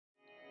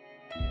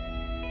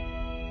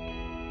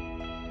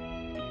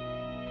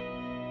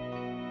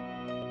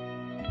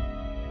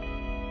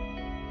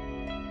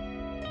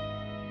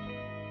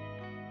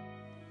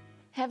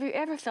Have you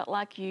ever felt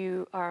like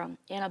you are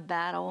in a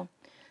battle?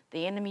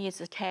 The enemy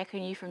is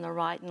attacking you from the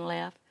right and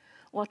left?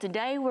 Well,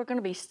 today we're going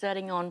to be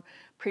studying on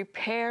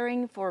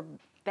preparing for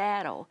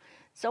battle.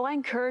 So I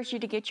encourage you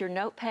to get your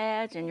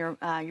notepads and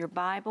your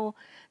Bible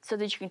so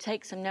that you can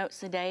take some notes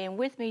today. And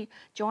with me,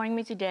 joining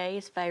me today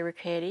is Faye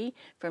Ricchetti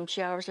from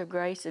Showers of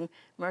Grace and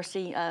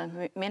Mercy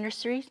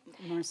Ministries.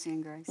 Mercy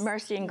and Grace.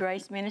 Mercy and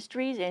Grace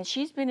Ministries. And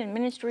she's been in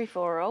ministry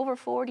for over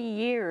 40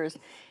 years.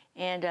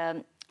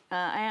 And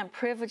I am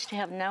privileged to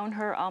have known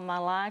her all my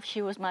life.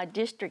 She was my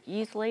district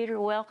youth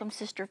leader. Welcome,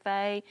 Sister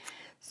Faye.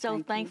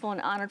 So thankful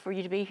and honored for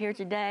you to be here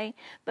today.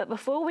 But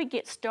before we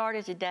get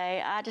started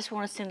today, I just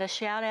want to send a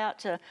shout out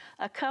to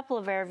a couple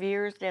of our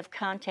viewers that have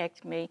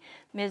contacted me.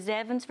 Ms.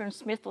 Evans from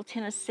Smithville,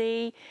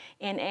 Tennessee,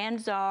 and Ann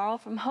Zarl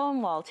from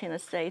Homewall,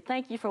 Tennessee.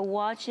 Thank you for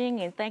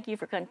watching and thank you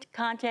for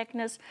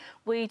contacting us.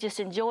 We just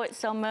enjoy it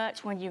so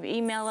much when you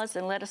email us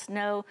and let us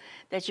know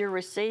that you're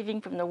receiving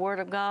from the Word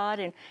of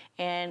God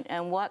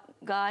and what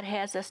God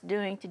has us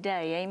doing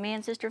today.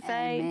 Amen, Sister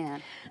Faye?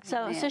 Amen.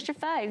 So, Amen. Sister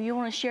Faye, you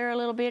want to share a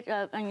little bit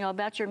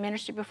about your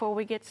ministry before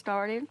we get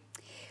started?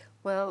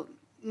 Well,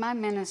 my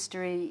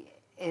ministry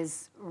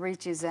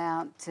reaches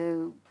out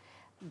to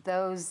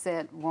those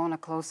that want a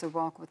closer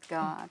walk with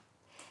God.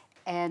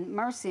 And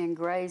Mercy and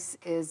Grace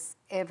is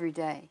every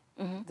day.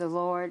 The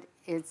Lord,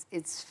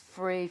 it's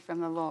free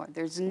from the Lord.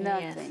 There's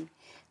nothing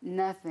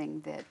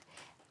that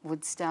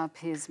would stop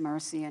His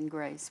mercy and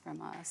grace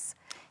from us.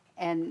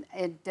 And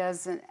it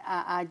doesn't,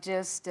 I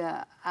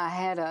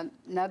had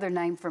another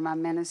name for my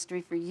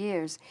ministry for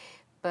years,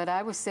 but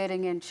I was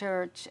sitting in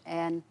church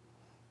and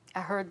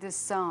I heard this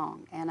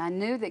song and I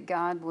knew that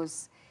God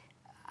was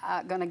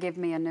going to give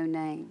me a new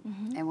name.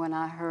 And when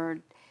I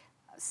heard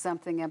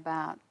something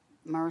about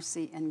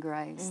mercy and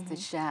grace, the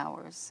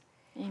showers,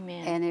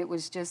 Amen. and it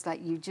was just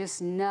like, you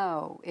just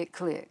know it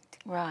clicked.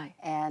 Right.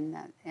 And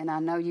I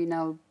know you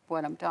know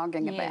what I'm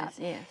talking about.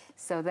 Yes.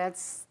 So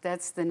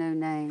that's the new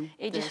name.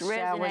 It The just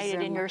Showers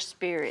resonated in your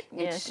spirit.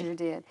 It sure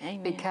did.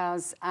 Amen.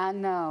 Because I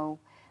know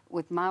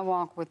with my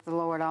walk with the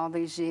Lord all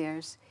these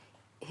years,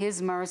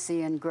 His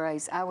mercy and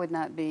grace, I would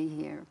not be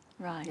here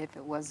if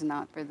it was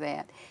not for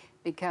that.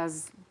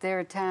 Because there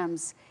are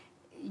times,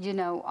 you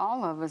know,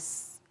 all of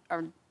us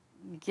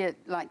get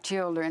like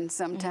children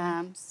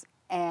sometimes,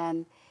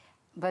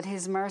 but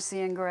His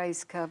mercy and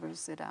grace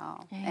covers it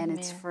all, and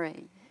it's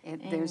free.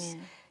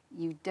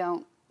 He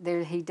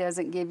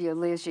doesn't give you a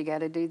list. You got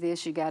to do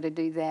this, you got to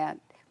do that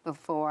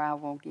before I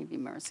won't give you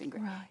mercy and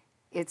grace. Right.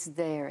 It's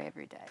there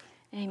every day.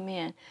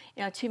 Amen.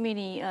 You know, too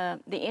many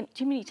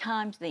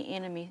times the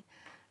enemy,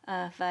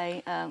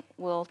 Faye,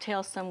 will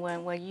tell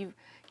someone, well,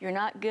 you're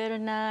not good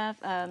enough.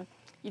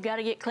 You got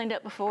to get cleaned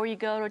up before you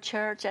go to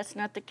church. That's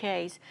not the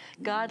case.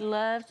 God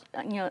loves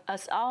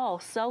us all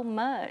so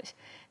much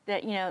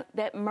that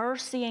that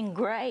mercy and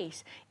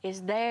grace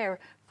is there,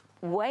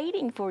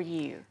 waiting for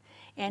you.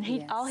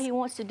 And all He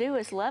wants to do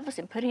is love us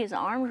and put His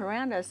arms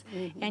around us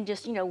and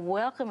just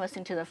welcome us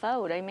into the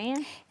fold.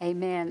 Amen.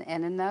 Amen.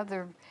 And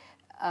another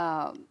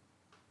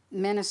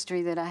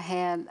ministry that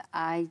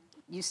I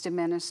used to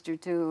minister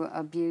to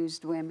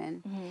abused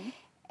women,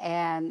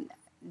 and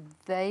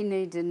they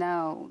need to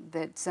know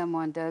that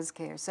someone does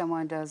care,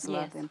 someone does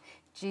love them.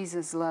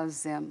 Jesus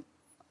loves them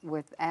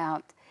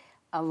without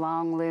a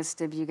long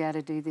list of you got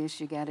to do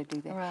this, you got to do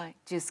that. Right.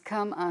 Just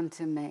come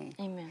unto me.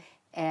 Amen.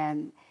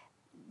 And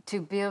to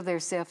build their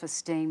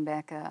self-esteem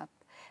back up.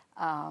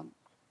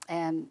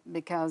 And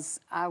because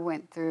I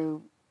went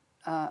through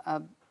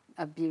a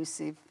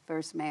abusive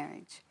first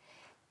marriage,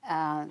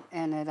 and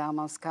it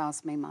almost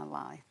cost me my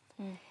life.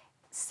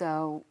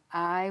 So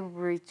I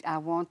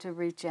want to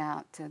reach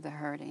out to the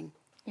hurting,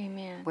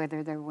 Amen.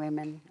 whether they're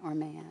women or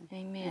men.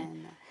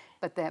 Amen.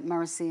 But that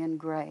mercy and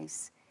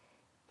grace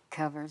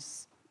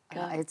covers.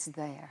 It's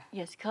there.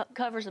 Yes,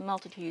 covers a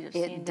multitude of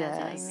It sin.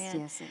 does. Amen.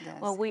 Yes, it does.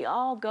 Well, we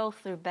all go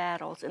through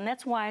battles, and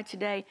that's why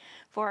today,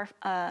 for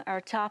our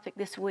topic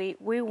this week,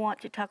 we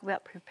want to talk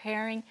about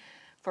preparing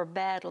for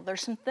battle.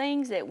 There's some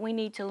things that we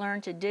need to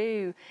learn to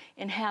do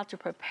and how to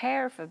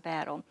prepare for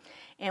battle.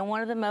 And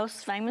one of the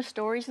most famous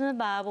stories in the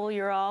Bible,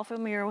 you're all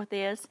familiar with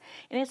this,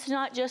 and it's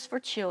not just for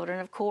children.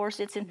 Of course,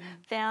 it's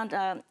found.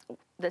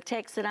 The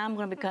text that I'm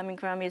going to be coming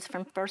from is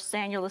from 1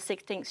 Samuel, the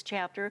 16th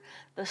chapter,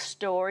 the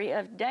story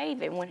of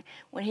David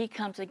when he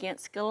comes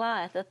against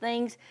Goliath, the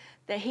things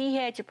that he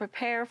had to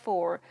prepare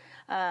for,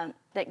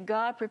 that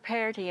God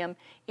prepared him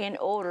in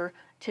order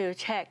to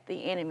attack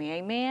the enemy.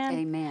 Amen?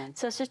 Amen.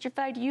 So, Sister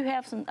Faye, do you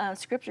have some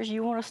scriptures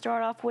you want to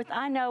start off with?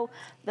 I know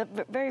the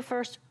very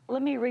first,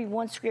 let me read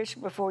one scripture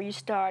before you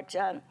start.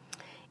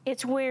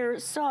 It's where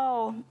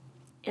Saul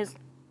is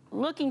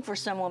looking for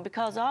someone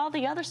because all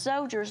the other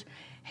soldiers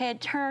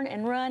had turned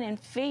and run in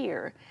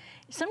fear.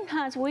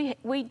 Sometimes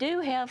we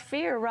do have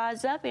fear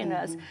rise up in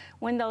us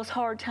when those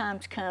hard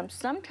times come.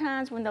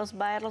 Sometimes when those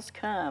battles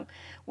come,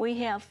 we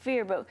have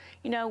fear. But,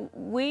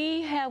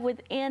 we have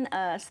within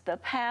us the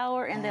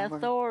power and the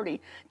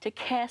authority to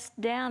cast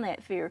down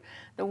that fear.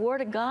 The Word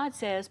of God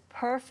says,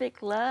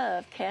 perfect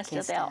love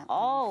casteth out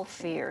all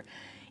fear.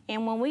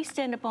 And when we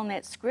stand up on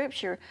that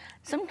scripture,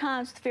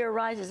 sometimes fear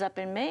rises up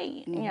in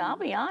me. You know, I'll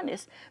be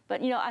honest.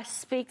 But, you know, I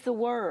speak the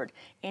word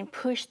and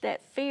push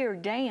that fear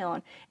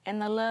down,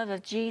 and the love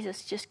of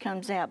Jesus just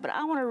comes out. But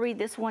I want to read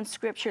this one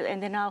scripture,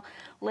 and then I'll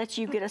let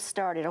you get us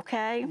started,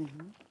 okay?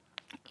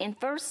 In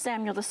 1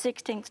 Samuel, the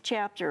 16th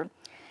chapter,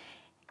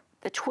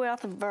 the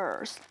 12th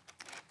verse,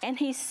 and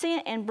he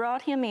sent and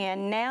brought him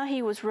in. Now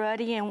he was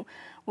ruddy and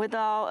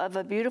withal of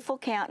a beautiful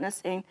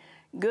countenance and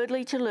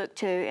goodly to look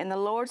to. And the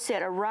Lord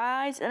said,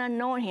 Arise and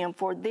anoint him,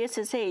 for this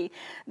is he.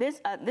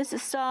 This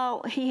is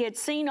Saul. He had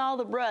seen all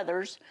the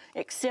brothers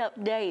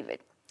except David.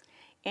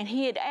 And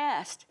he had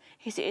asked,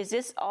 he said, Is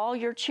this all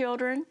your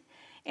children?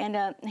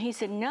 And he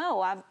said,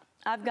 No,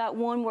 I've got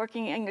one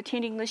working and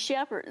attending the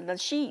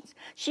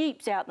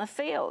sheep's out in the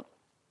field.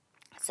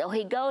 So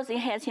he goes and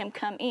has him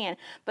come in.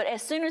 But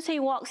as soon as he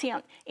walks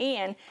him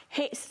in,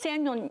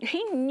 Samuel,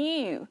 he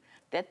knew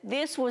that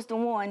this was the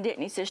one,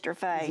 didn't he, Sister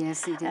Faye?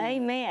 Yes, he did.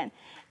 Amen.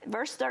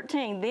 Verse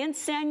 13, Then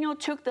Samuel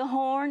took the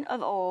horn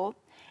of oil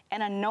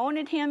and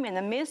anointed him in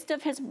the midst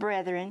of his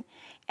brethren,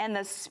 and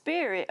the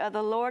Spirit of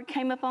the Lord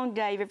came upon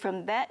David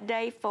from that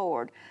day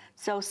forward.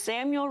 So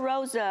Samuel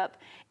rose up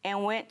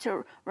and went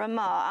to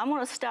Ramah. I'm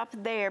going to stop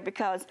there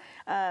because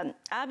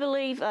I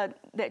believe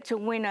that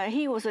when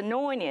he was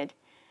anointed,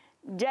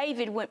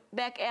 David went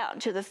back out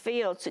into the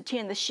fields to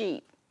tend the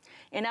sheep.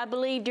 And I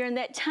believe during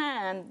that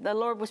time, the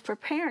Lord was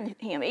preparing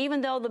him,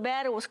 even though the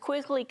battle was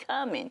quickly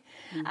coming.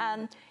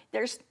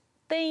 There's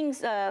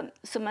things,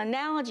 some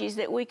analogies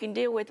that we can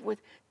deal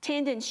with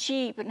tending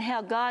sheep and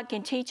how God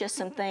can teach us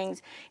some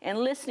things and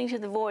listening to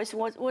the voice.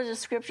 What does the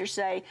scripture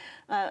say?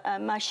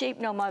 My sheep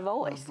know my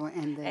voice.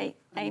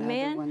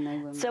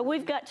 Amen? So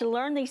we've got to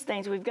learn these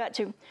things. We've got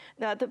to,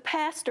 the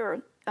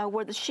pastor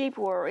where the sheep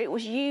were, it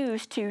was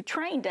used to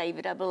train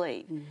David, I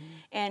believe,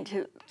 and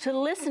to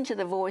listen to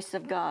the voice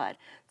of God.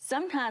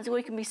 Sometimes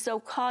we can be so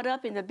caught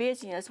up in the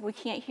busyness, we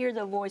can't hear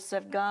the voice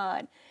of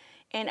God.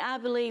 And I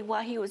believe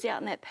while he was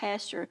out in that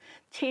pasture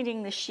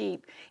tending the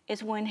sheep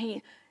is when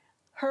he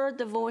heard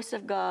the voice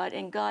of God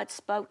and God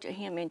spoke to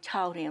him and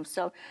taught him.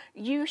 So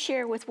you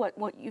share with what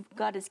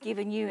God has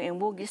given you, and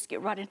we'll just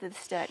get right into the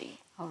study.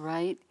 All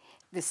right.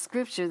 The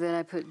scripture that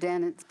I put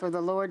down, for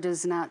the Lord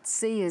does not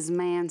see as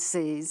man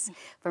sees.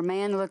 For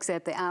man looks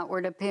at the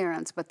outward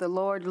appearance, but the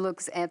Lord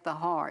looks at the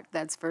heart.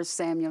 That's 1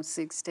 Samuel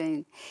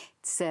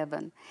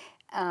 16:7.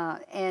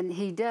 And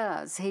he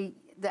does.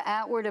 The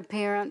outward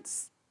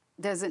appearance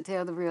doesn't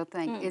tell the real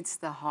thing. It's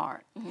the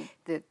heart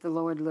that the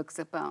Lord looks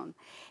upon.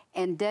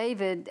 And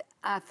David,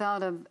 I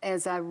thought of,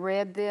 as I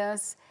read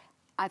this,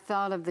 I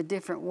thought of the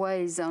different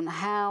ways on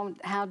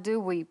how do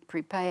we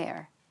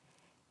prepare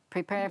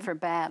for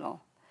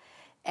battle.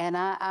 And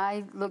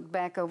I look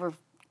back over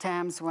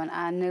times when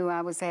I knew I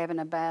was having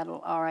a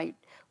battle. All right,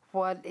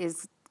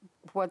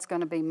 what's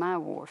going to be my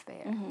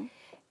warfare?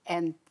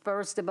 And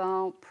first of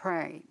all,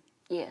 pray.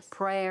 Yes.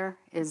 Prayer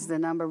is the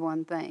number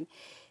one thing.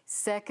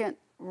 Second,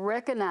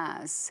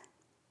 recognize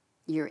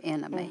your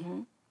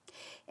enemy.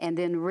 And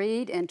then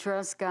read and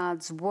trust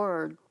God's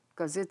word,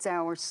 because it's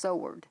our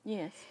sword.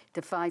 Yes.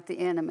 To fight the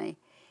enemy.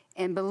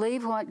 And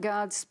believe what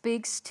God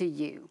speaks to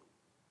you.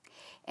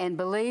 And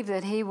believe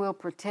that he will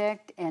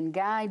protect and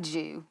guide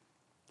you.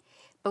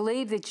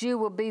 Believe that you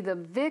will be the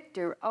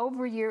victor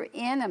over your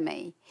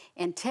enemy,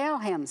 and tell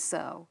him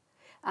so.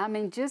 I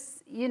mean,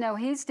 just,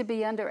 he's to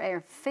be under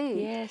our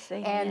feet. Yes,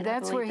 amen. And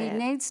that's where he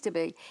needs to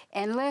be.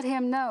 And let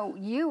him know,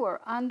 you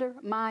are under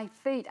my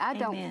feet. I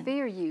don't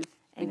fear you,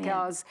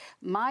 because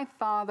my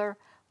Father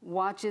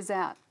watches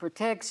out,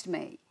 protects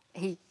me.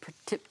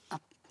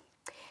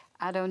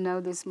 I don't know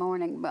this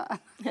morning,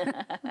 but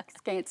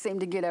can't seem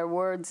to get our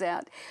words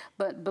out.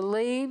 But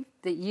believe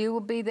that you will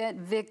be that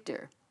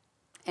victor,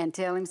 and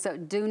tell him so.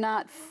 Do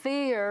not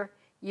fear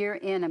your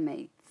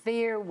enemy.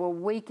 Fear will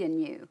weaken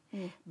you.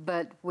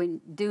 But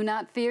do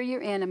not fear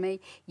your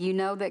enemy. You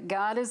know that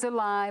God is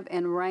alive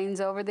and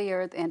reigns over the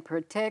earth and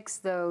protects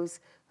those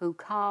who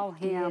call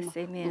him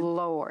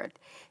Lord.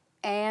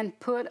 And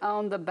put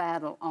on the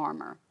battle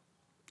armor.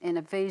 In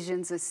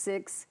Ephesians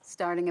 6,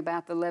 starting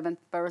about the 11th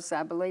verse,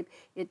 I believe,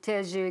 it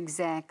tells you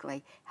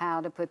exactly how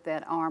to put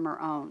that armor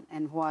on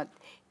and what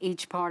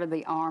each part of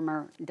the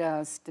armor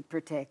does to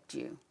protect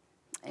you.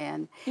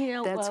 And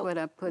that's what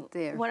I put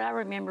there. What I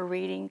remember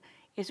reading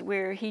is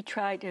where he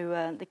tried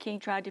to, the king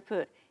tried to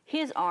put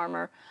his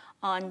armor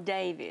on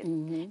David.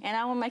 And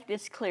I will make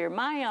this clear.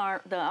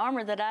 The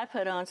armor that I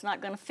put on is not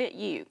going to fit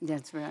you.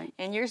 That's right.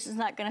 And yours is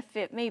not going to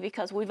fit me,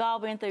 because we've all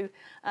been through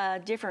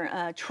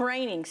different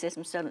training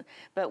systems.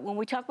 But when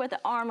we talk about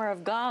the armor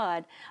of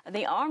God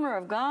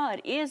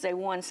is a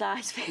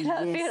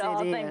one-size-fit-all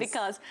thing,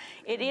 because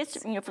it is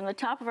from the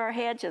top of our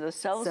head to the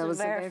soles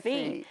of our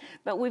feet.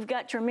 But we've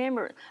got to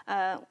remember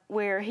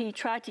where he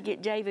tried to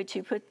get David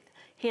to put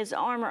his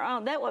armor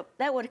on. That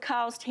would have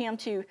caused him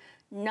to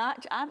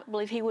I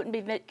believe he wouldn't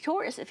be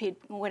victorious if he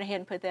went ahead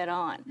and put that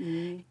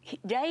on.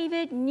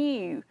 David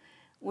knew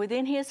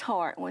within his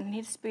heart, within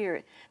his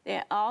spirit,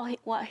 that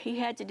what he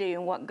had to do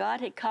and what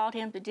God had called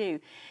him to do.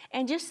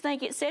 And just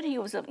think, it said he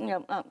was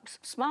a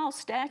small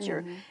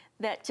stature,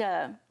 that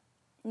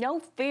no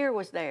fear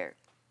was there.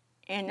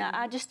 And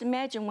I just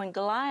imagine when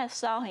Goliath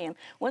saw him,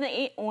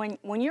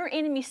 when your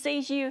enemy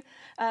sees you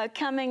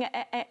coming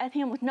at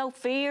him with no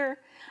fear,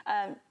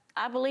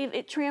 I believe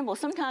it trembles.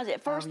 Sometimes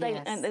at first the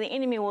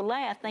enemy will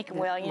laugh, thinking,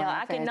 well,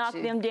 I can knock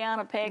them down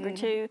a peg or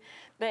two.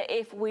 But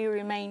if we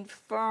remain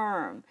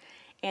firm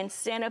and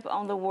stand up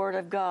on the Word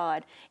of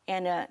God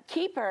and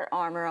keep our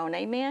armor on,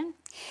 amen?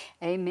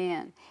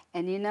 Amen.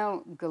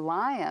 And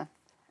Goliath,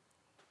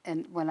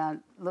 and when I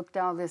looked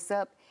all this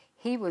up,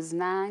 he was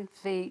 9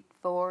 feet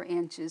 4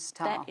 inches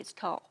tall. That is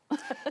tall.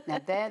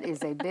 Now that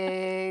is a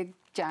big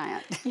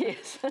giant.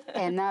 Yes.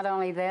 And not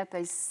only that,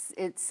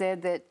 it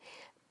said that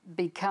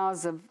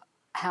because of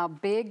how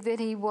big that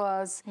he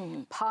was,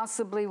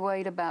 possibly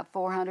weighed about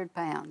 400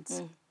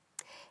 pounds.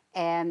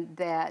 And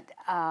that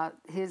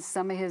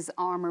some of his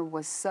armor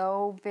was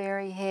so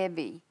very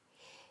heavy,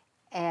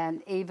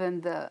 and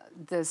even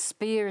the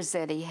spears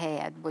that he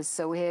had was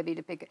so heavy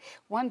to pick up.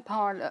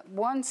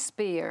 One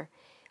spear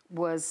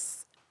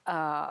was,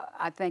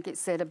 I think it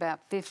said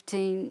about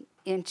 15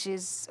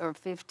 inches or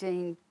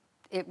 15.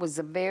 It was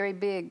a very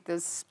big. The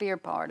spear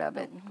part of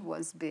it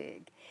was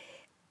big,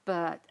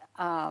 but.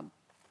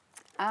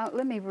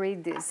 Let me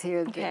read this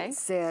here that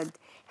said,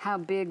 how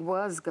big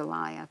was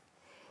Goliath?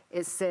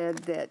 It said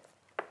that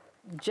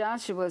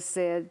Joshua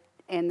said,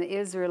 and the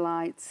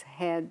Israelites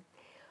had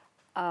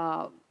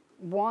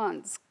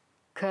once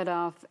cut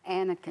off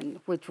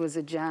Anakim, which was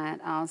a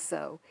giant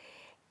also.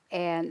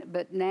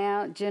 But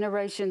now,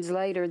 generations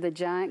later, the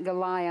giant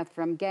Goliath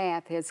from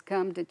Gath has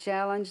come to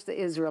challenge the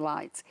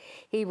Israelites.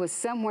 He was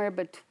somewhere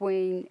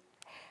between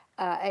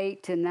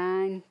 8 to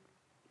 9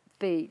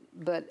 feet,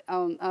 but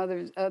on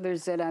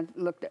others that I've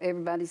looked at,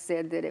 everybody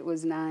said that it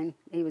was 9.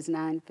 He was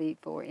 9 feet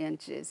 4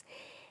 inches,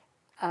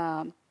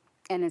 and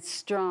it's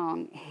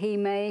strong. He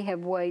may have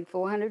weighed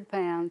 400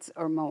 pounds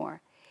or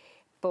more,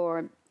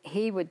 for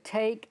he would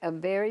take a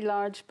very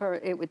large.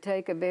 It would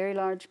take a very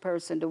large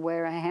person to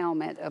wear a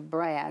helmet of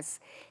brass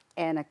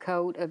and a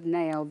coat of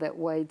nail that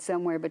weighed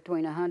somewhere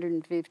between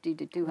 150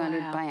 to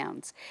 200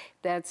 pounds.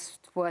 That's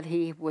what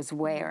he was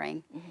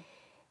wearing,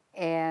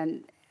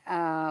 and.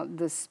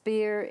 The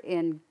spear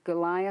in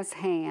Goliath's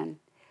hand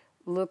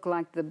looked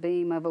like the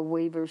beam of a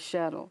weaver's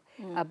shuttle,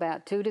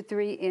 about 2 to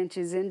 3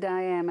 inches in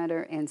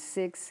diameter and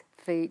 6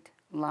 feet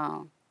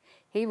long.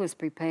 He was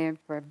prepared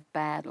for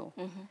battle,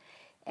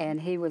 and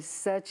he was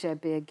such a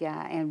big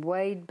guy, and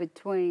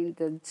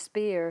the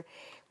spear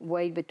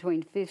weighed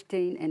between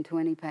 15 and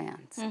 20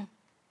 pounds.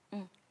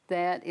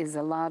 That is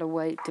a lot of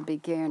weight to be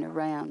carrying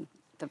around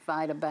to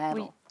fight a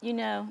battle.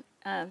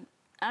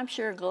 I'm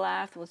sure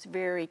Goliath was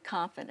very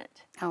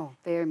confident. Oh,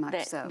 very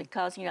much so.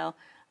 Because,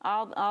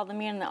 all the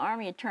men in the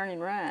army had turned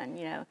and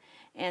run,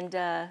 and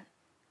to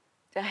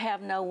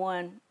have no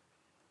one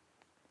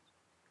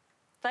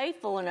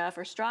faithful enough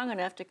or strong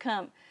enough to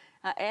come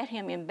at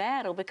him in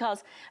battle,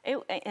 because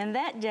in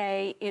that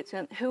day, it's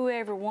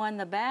whoever won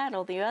the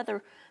battle, the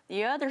other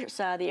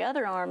side, the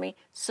other army,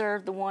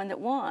 served the one that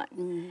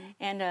won.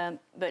 And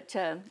but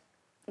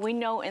we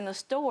know in the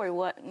story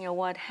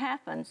what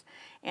happens,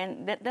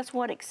 and that's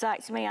what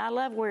excites me. I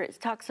love where it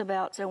talks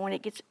about, so when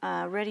it gets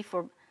ready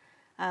for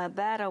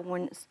battle,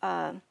 when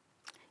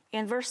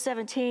in verse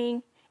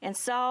 17, and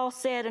Saul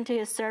said unto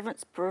his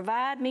servants,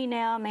 provide me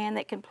now a man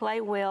that can play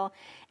well,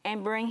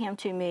 and bring him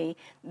to me.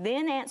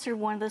 Then answered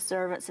one of the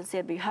servants and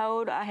said,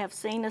 behold, I have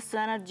seen the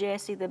son of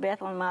Jesse the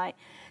Bethlehemite,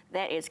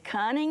 that is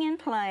cunning in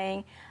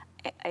playing,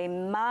 a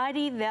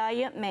mighty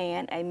valiant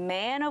man, a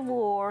man of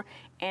war,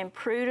 and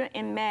prudent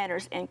in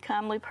matters, and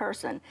comely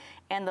person.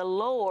 And the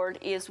Lord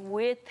is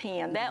with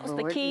him. That was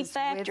the key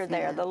factor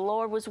there. The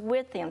Lord was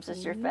with him,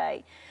 Sister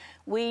Faye.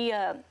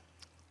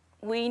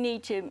 We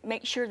need to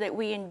make sure that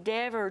we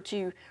endeavor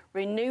to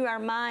renew our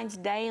minds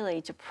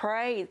daily, to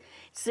pray,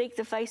 seek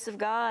the face of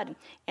God,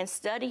 and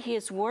study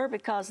His Word,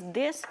 because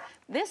this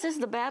is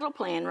the battle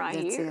plan right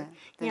here.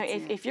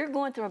 If you're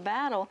going through a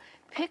battle,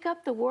 pick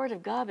up the Word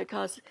of God,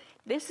 because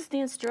this is the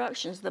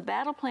instructions. The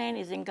battle plan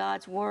is in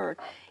God's Word.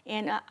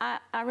 And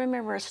I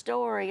remember a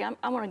story. I'm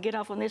going to get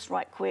off on this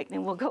right quick,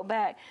 then we'll go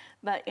back.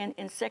 But in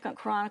 2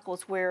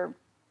 Chronicles, where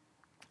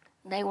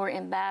they were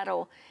in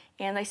battle,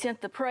 and they sent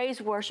the praise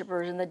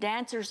worshipers and the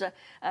dancers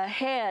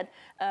ahead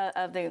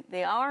of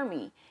the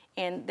army,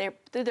 and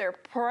through their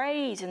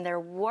praise and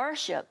their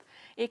worship,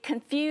 it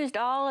confused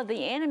all of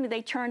the enemy.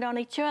 They turned on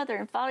each other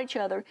and fought each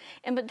other.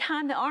 And by the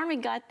time the army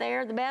got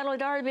there, the battle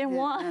had already been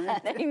won.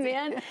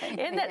 Amen.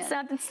 Isn't that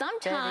something?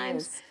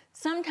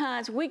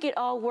 Sometimes we get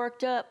all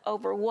worked up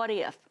over what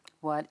if.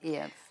 What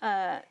if?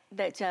 I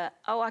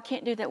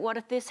can't do that. What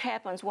if this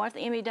happens? What if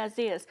the enemy does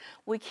this?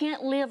 We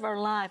can't live our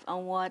life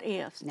on what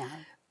ifs. No.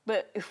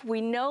 But if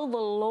we know the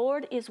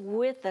Lord is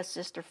with us,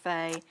 Sister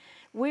Faye,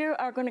 we're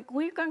going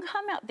to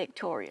come out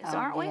victorious,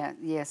 aren't we? Yeah.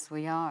 Yes,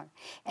 we are.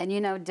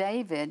 And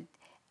David,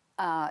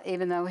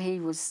 even though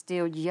he was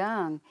still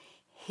young,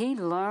 he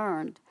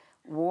learned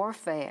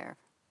warfare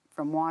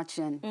from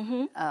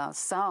watching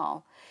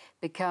Saul,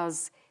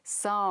 because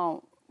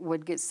Saul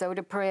would get so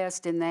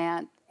depressed in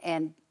that,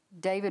 and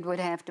David would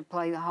have to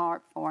play the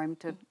harp for him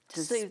to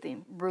soothe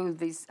him, bring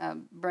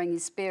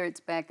his spirits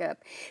back up.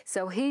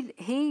 So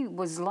he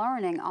was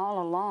learning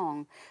all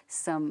along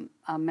some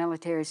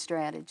military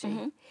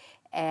strategy,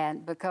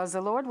 and because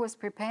the Lord was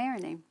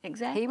preparing him,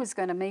 exactly, he was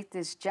going to meet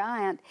this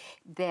giant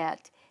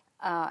that,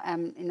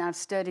 and I've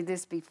studied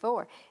this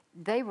before.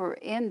 They were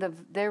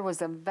there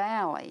was a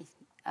valley,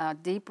 a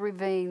deep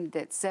ravine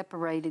that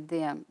separated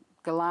them.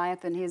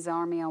 Goliath and his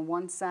army on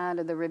one side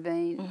of the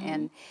ravine,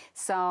 and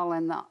Saul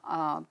and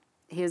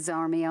his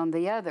army on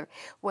the other.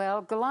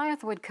 Well,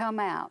 Goliath would come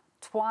out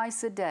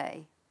twice a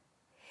day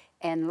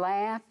and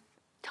laugh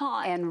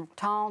and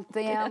taunt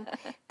them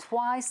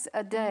twice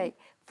a day.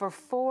 For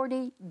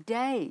 40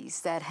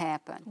 days that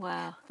happened.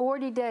 Wow.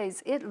 40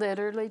 days. It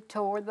literally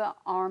tore the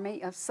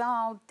army of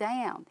Saul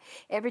down.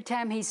 Every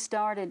time he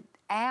started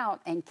out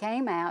and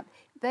came out,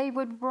 they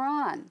would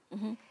run.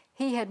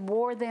 He had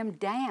wore them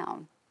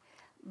down.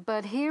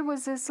 But here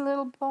was this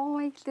little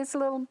boy, this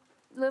little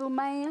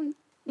man,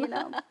 you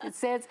know. It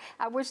says,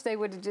 I wish they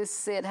would have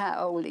just said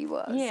how old he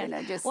was. Yeah. You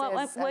know, just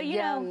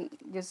young,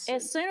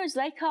 as soon as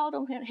they called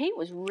him, he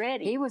was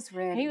ready. He was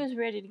ready. He was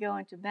ready to go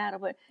into battle.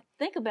 But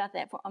think about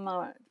that for a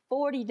moment.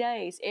 40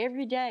 days,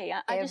 every day.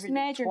 I just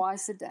imagine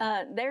twice a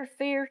day. Their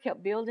fear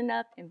kept building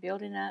up and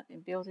building up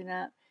and building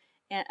up,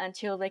 and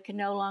until they could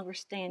no longer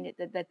stand it,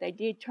 that they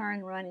did turn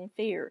and run in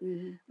fear.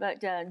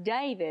 But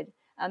David,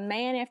 a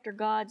man after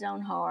God's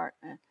own heart,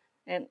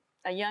 and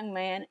a young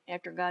man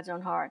after God's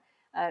own heart,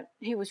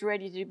 he was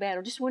ready to do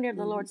battle. Just whenever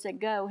the Lord said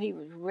go, he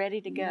was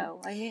ready to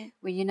go. Amen.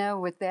 Well, you know,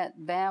 with that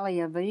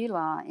valley of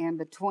Elah in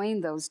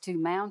between those two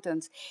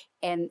mountains,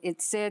 and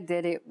it said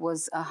that it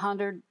was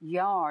 100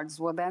 yards.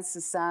 Well, that's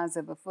the size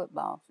of a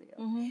football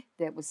field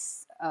that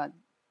was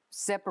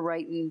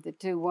separating the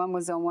two. One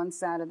was on one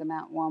side of the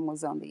mountain, one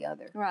was on the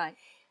other. Right.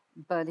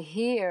 But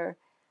here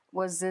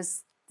was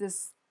this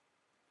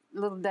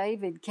little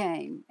David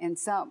came, and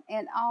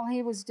all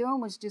he was doing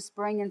was just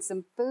bringing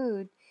some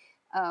food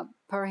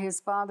per his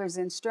father's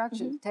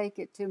instructions. Take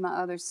it to my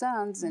other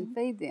sons and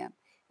feed them.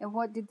 And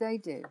what did they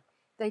do?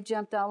 They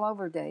jumped all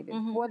over David.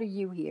 What are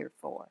you here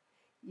for?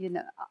 You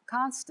know,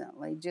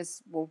 constantly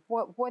just, well,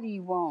 what do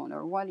you want?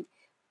 Or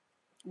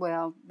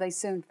well, they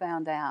soon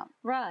found out.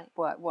 Right.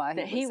 Why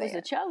that he was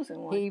the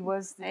chosen one. He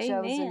was the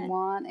chosen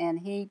one,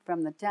 and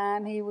from the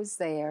time he was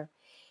there,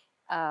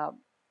 that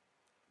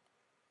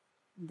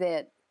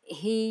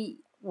he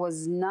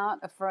was not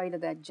afraid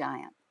of that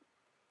giant.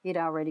 He'd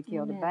already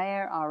killed a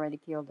bear, already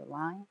killed a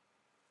lion.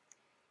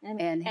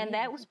 And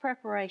that was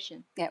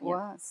preparation. It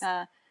was.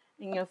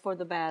 You know, for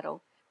the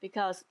battle.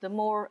 Because the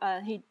more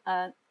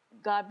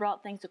God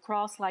brought things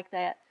across like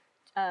that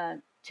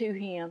to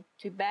him,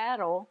 to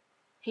battle,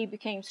 he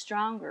became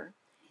stronger.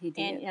 He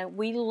did. And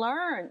we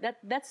learned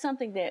that's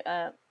something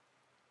that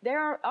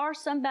there are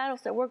some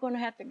battles that we're going to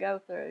have to go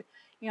through.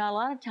 You know, a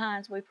lot of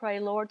times we pray,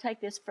 Lord,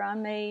 take this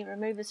from me,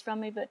 remove this from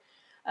me. But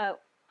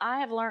I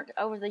have learned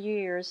over the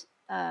years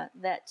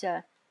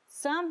that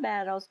some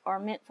battles are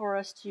meant for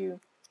us to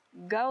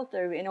go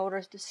through in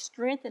order to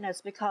strengthen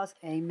us, because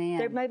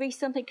there may be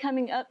something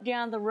coming up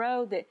down the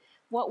road that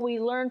what we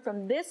learn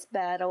from this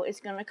battle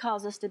is going to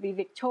cause us to be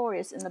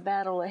victorious in the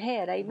battle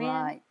ahead. Amen?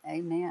 Right.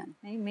 Amen.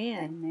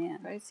 Amen. Amen.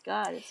 Praise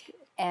God. It's good.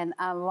 And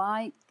I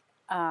like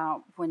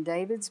when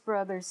David's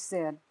brothers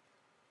said,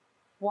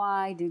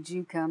 why did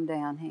you come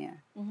down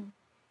here?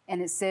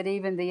 And it said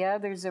even the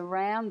others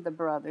around the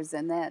brothers,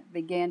 and that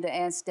began to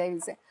ask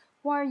David, say,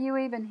 why are you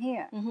even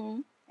here?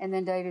 And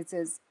then David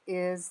says,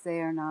 is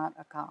there not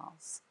a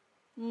cause?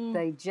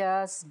 They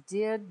just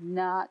did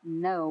not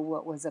know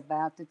what was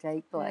about to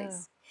take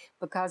place.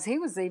 Because he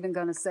was even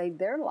going to save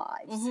their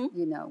lives,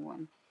 you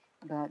know.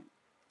 But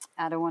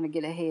I don't want to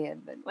get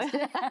ahead.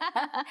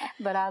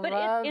 But I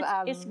love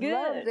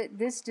that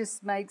this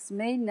just makes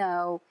me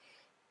know,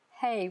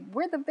 hey,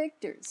 we're the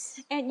victors.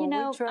 And, you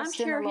know, I'm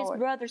sure his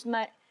brothers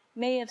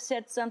may have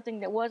said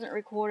something that wasn't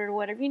recorded or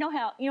whatever. You know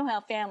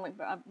how family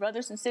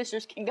brothers and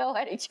sisters can go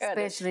at each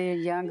other, especially a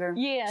younger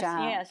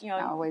child. Yes. You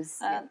know,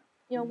 always.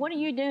 You know, what are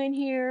you doing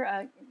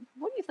here?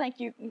 What do you think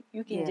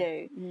you can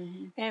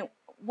do? And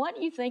what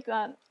do you think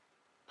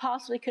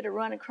possibly could have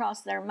run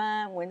across their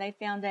mind when they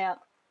found out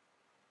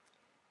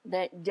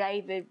that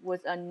David was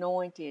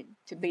anointed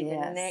to be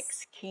the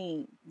next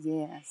king?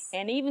 Yes.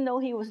 And even though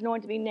he was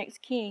anointed to be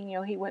next king, you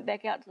know, he went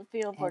back out to the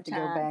field for a time.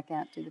 Go back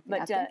out to the field.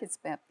 But I think it's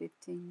about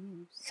 15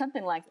 years.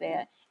 Something like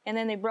that. And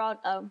then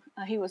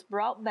he was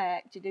brought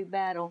back to do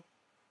battle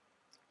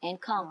and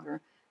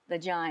conquer the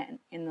giant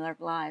in their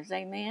lives.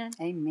 Amen?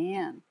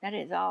 Amen. That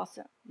is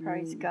awesome.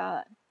 Praise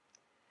God.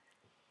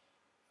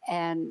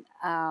 And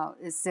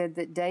it said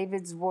that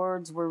David's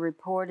words were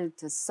reported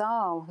to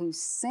Saul, who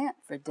sent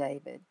for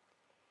David.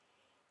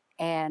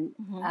 And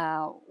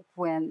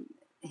when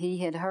he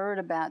had heard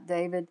about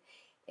David,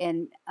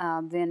 and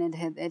then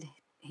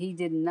he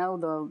didn't know,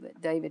 though,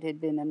 that David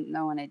had been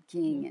anointed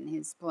king in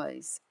his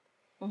place.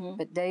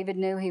 But David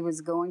knew he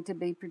was going to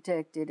be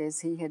protected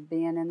as he had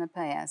been in the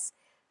past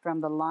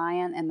from the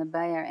lion and the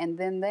bear. And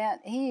then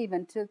he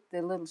even took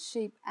the little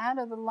sheep out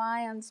of the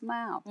lion's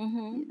mouth.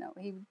 You know,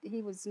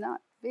 he was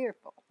not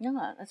fearful.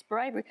 No, that's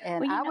bravery.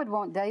 And I would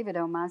want David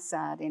on my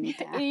side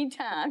anytime.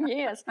 Anytime,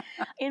 yes.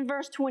 In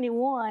verse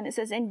 21, it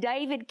says, "And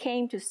David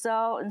came to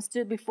Saul and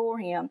stood before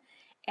him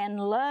and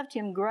loved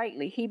him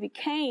greatly. He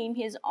became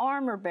his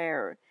armor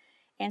bearer.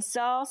 And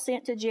Saul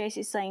sent to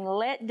Jesse, saying,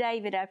 Let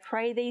David, I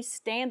pray thee,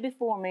 stand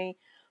before me,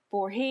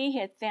 for he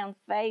hath found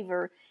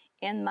favor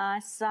in my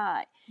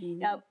sight."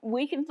 Now,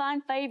 we can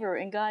find favor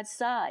in God's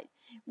sight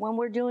when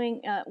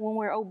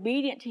we're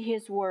obedient to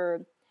his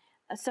word.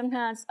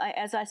 Sometimes,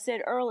 as I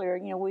said earlier,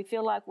 you know, we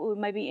feel like we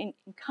may be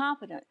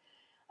incompetent.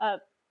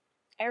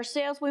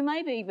 Ourselves we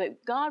may be,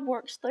 but God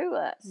works through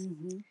us.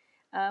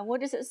 What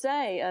does it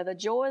say? The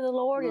joy of the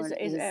Lord is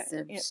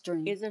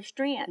of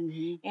strength.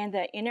 And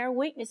that in our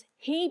weakness,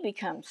 he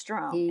becomes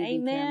strong.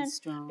 Amen. Becomes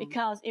strong.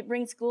 Because it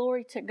brings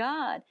glory to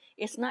God.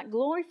 It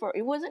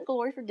wasn't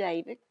glory for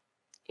David.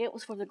 It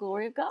was for the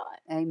glory of God.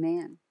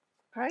 Amen.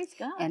 Praise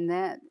God. And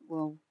that,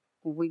 well,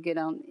 when we get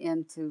on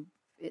into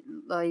it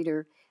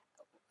later,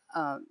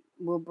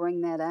 we'll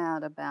bring that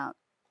out about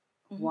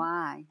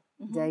why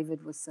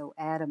David was so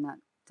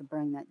adamant to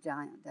bring that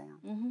giant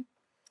down.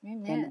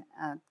 Amen.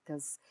 And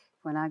because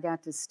when I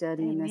got to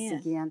studying this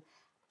again,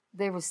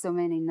 there were so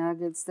many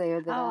nuggets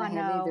there that I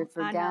had either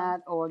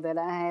forgot or that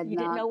I had you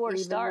didn't know where to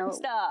start and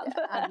stop.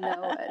 I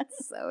know it.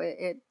 So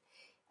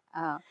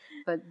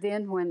but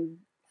then when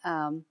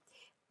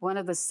one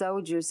of the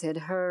soldiers had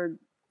heard,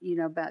 you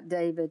know, about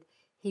David,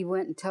 he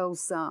went and told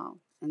Saul,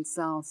 and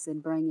Saul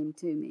said, "Bring him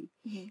to me."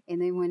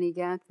 And then when he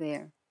got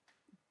there,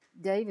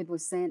 David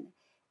was saying,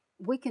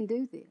 "We can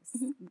do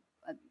this.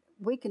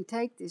 We can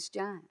take this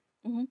giant."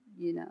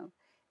 You know,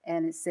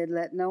 and it said,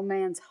 "Let no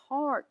man's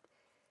heart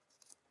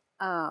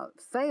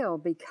fail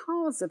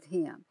because of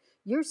him.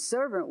 Your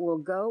servant will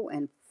go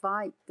and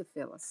fight the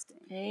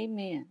Philistine."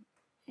 Amen.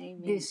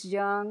 Amen. This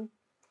young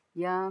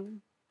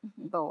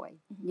boy,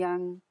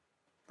 young,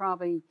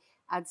 probably,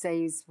 I'd say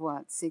he's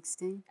what,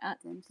 16?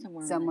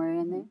 Somewhere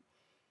in there.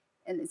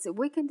 And it said,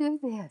 "We can do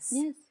this."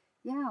 Yes.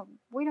 Yeah,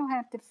 we don't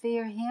have to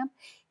fear him.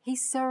 He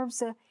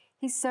serves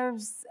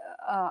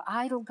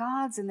idol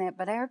gods and that,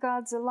 but our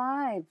God's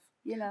alive.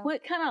 You know. Well,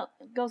 it kind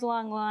of goes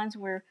along the lines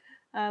where,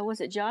 was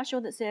it Joshua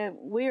that said,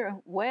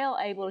 "We're well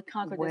able to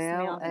conquer this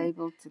mountain"? Well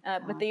able to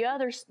conquer. But the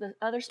other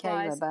spies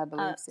Caleb, I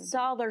believe,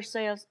 saw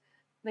themselves.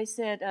 They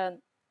said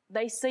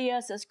they see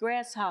us as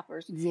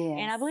grasshoppers. Yes.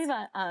 And I believe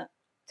I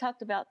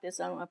talked about this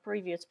on a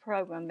previous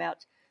program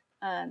about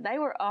they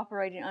were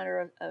operating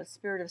under a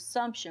spirit of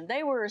assumption.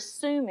 They were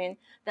assuming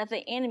that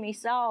the enemy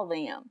saw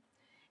them,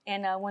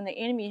 and when the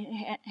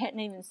enemy hadn't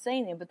even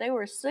seen them, but they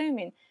were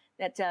assuming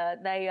that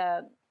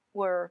they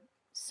were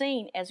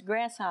seen as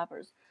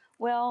grasshoppers.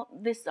 Well,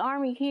 this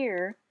army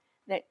here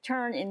that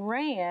turned and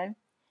ran,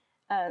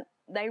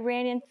 they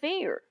ran in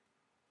fear,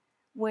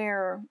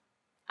 where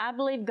I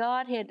believe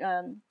God had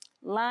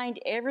lined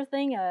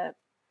everything up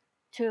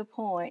to a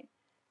point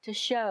to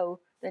show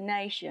the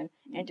nation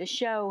and to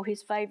show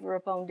his favor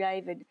upon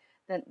David,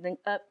 the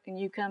up and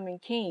you coming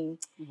king.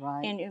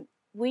 Right. And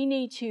we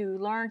need to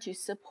learn to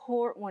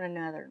support one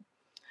another.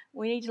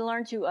 We need to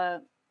learn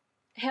to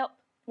help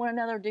one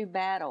another do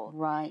battle.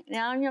 Right.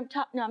 Now, I'm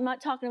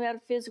not talking about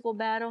a physical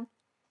battle.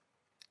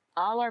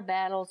 All our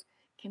battles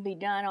can be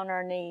done on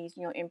our knees,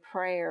 you know, in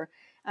prayer,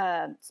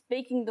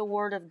 speaking the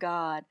word of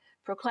God,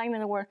 proclaiming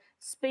the word.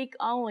 Speak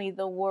only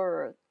the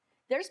word.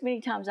 There's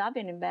many times I've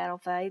been in battle,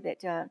 Faye,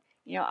 that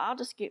you know, I'll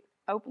just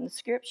open the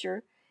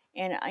scripture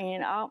and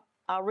I'll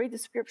read the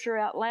scripture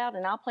out loud,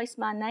 and I'll place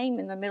my name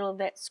in the middle of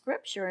that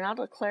scripture, and I'll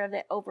declare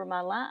that over my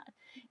life.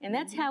 And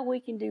that's how we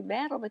can do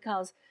battle,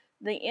 because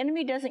the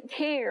enemy doesn't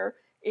care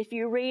if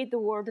you read the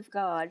word of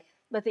God,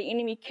 but the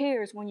enemy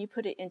cares when you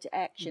put it into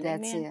action.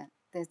 That's Amen?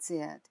 That's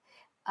it.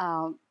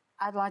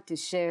 I'd like to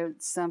share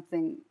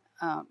something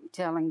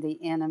telling the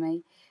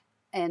enemy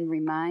and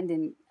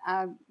reminding.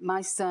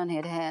 My son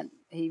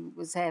he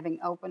was having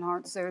open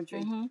heart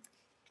surgery.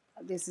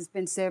 This has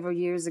been several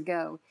years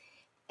ago.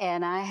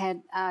 And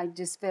I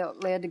just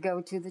felt led to go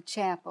to the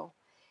chapel.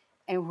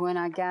 And when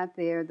I got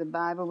there, the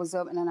Bible was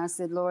open, and I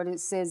said, "Lord, it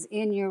says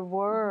in your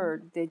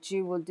word that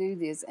you will do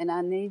this, and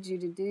I need you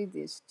to do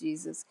this,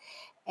 Jesus."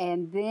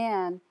 And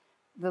then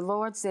the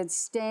Lord said,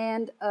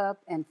 "Stand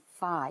up and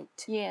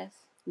fight." Yes.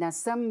 Now,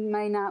 some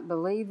may not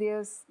believe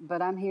this,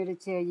 but I'm here to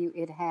tell you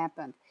it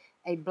happened.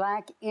 A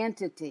black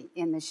entity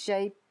in the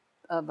shape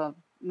of a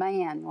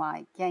man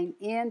came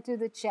into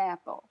the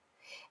chapel,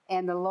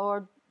 and the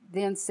Lord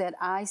then said,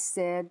 "I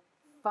said,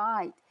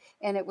 fight."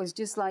 And it was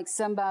just like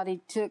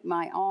somebody took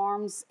my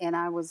arms, and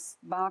I was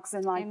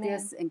boxing like Amen.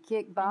 this and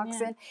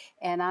kickboxing. Amen.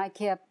 And I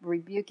kept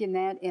rebuking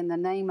that in the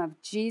name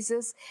of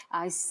Jesus.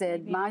 I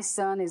said, Amen. "My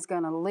son is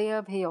going to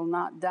live. He'll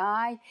not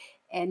die."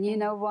 And you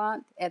know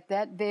what? At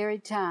that very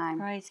time,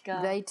 Praise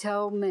God. they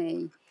told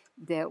me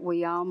that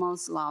we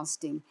almost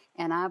lost him.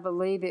 And I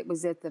believe it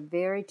was at the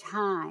very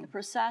time, The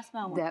precise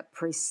moment. that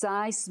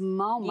precise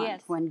moment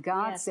Yes, when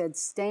God yes. said,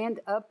 stand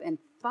up and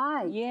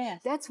fight.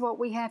 Yes. That's what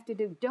we have to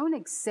do. Don't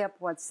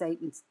accept what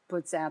Satan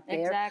puts out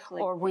there.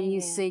 Exactly. Or when you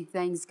Amen. see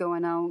things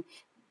going on.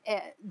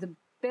 The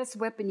best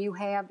weapon you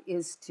have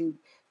is to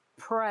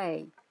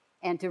pray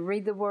and to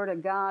read the Word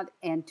of God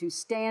and to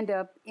stand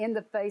up in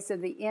the face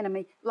of the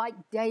enemy like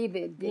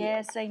David did.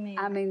 Yes, amen.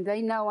 I mean,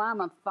 they know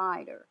I'm a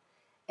fighter,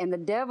 and the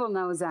devil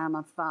knows I'm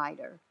a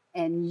fighter,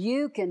 and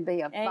you can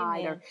be a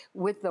fighter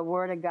with the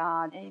Word of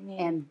God Amen.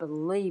 and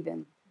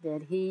believing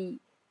that He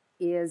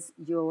is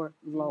your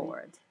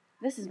Lord.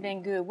 This has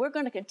been good. We're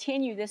going to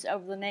continue this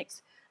over the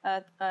next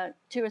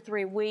 2 or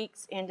 3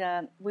 weeks,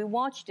 and we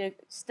want you to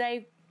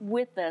stay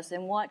with us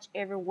and watch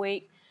every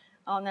week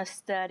on this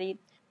study.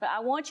 But I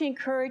want to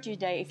encourage you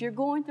today, if you're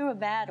going through a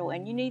battle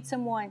and you need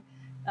someone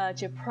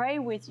to pray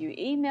with you,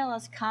 email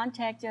us,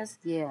 contact us.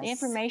 Yes. The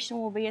information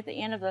will be at the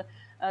end of the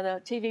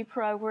TV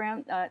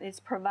program.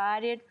 It's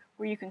provided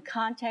where you can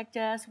contact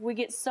us. We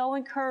get so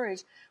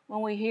encouraged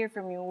when we hear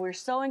from you. We're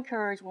so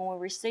encouraged when we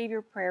receive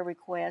your prayer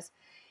requests.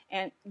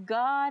 And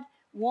God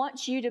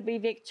wants you to be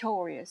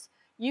victorious.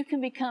 You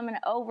can become an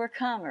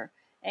overcomer.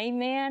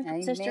 Amen,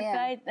 Amen. Sister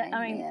Faith.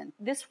 I mean, Amen.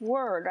 this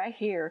word right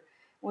here,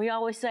 we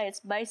always say it's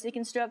basic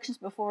instructions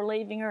before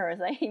leaving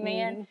earth.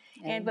 Amen.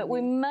 Mm-hmm. But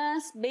we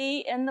must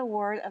be in the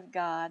Word of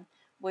God.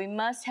 We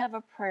must have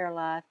a prayer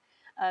life.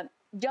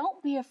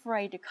 Don't be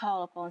afraid to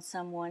call upon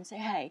someone and say,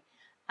 hey,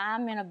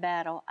 I'm in a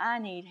battle. I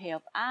need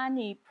help. I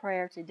need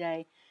prayer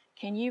today.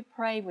 Can you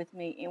pray with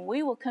me? And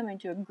we will come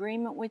into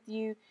agreement with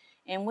you,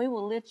 and we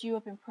will lift you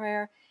up in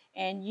prayer.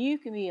 And you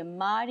can be a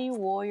mighty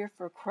warrior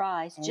for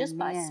Christ just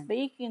by Amen.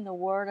 speaking the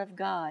Word of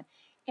God.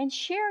 And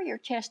share your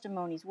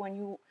testimonies when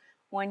you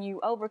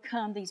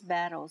overcome these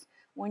battles,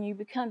 when you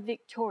become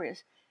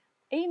victorious.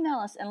 Email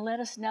us and let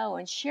us know,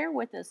 and share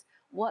with us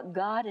what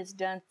God has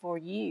done for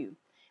you.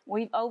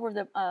 We've over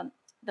the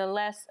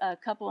last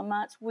couple of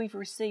months, we've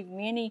received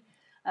many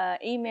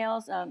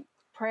emails,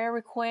 prayer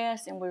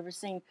requests, and we've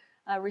received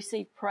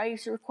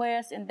praise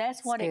requests, and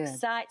that's what good.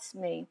 excites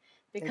me,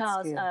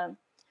 because good.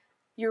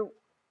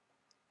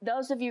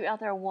 those of you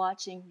out there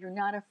watching, you're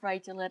not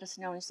afraid to let us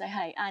know and say,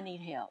 hey, I need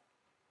help.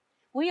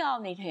 We all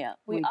need help.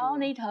 We all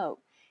do. need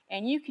hope.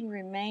 And you can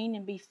remain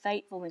and be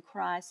faithful in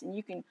Christ, and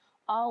you can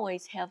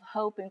always have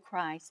hope in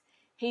Christ.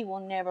 He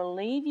will never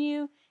leave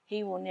you.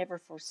 He will never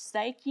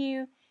forsake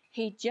you.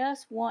 He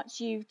just wants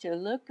you to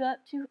look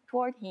up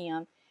toward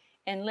Him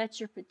and let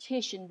your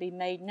petition be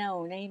made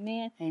known.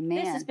 Amen. Amen.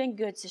 This has been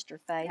good, Sister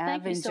Faye.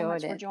 Thank you so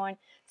much for joining.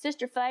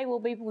 Sister Faye will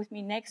be with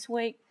me next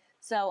week.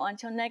 So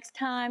until next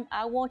time,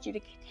 I want you to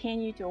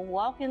continue to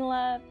walk in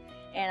love,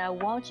 and I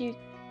want you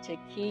to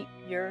keep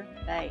your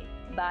faith.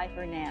 Bye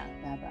for now.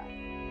 Bye-bye.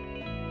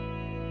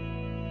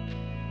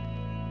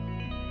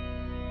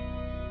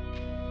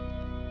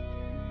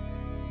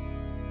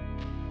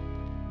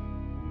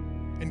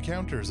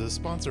 Encounters is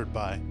sponsored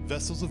by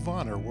Vessels of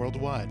Honor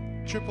Worldwide,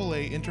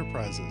 AAA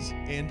Enterprises,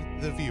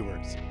 and The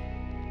Viewers.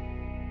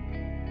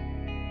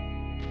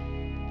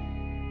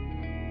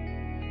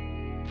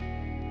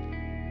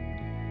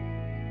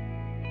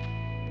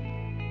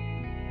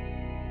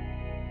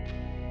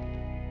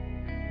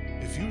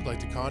 If you would like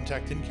to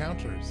contact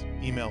Encounters,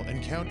 email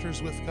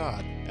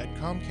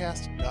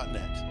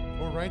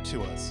encounterswithgod@comcast.net or write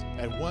to us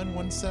at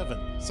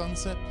 117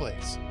 Sunset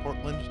Place,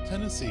 Portland,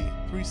 Tennessee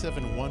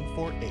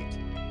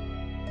 37148.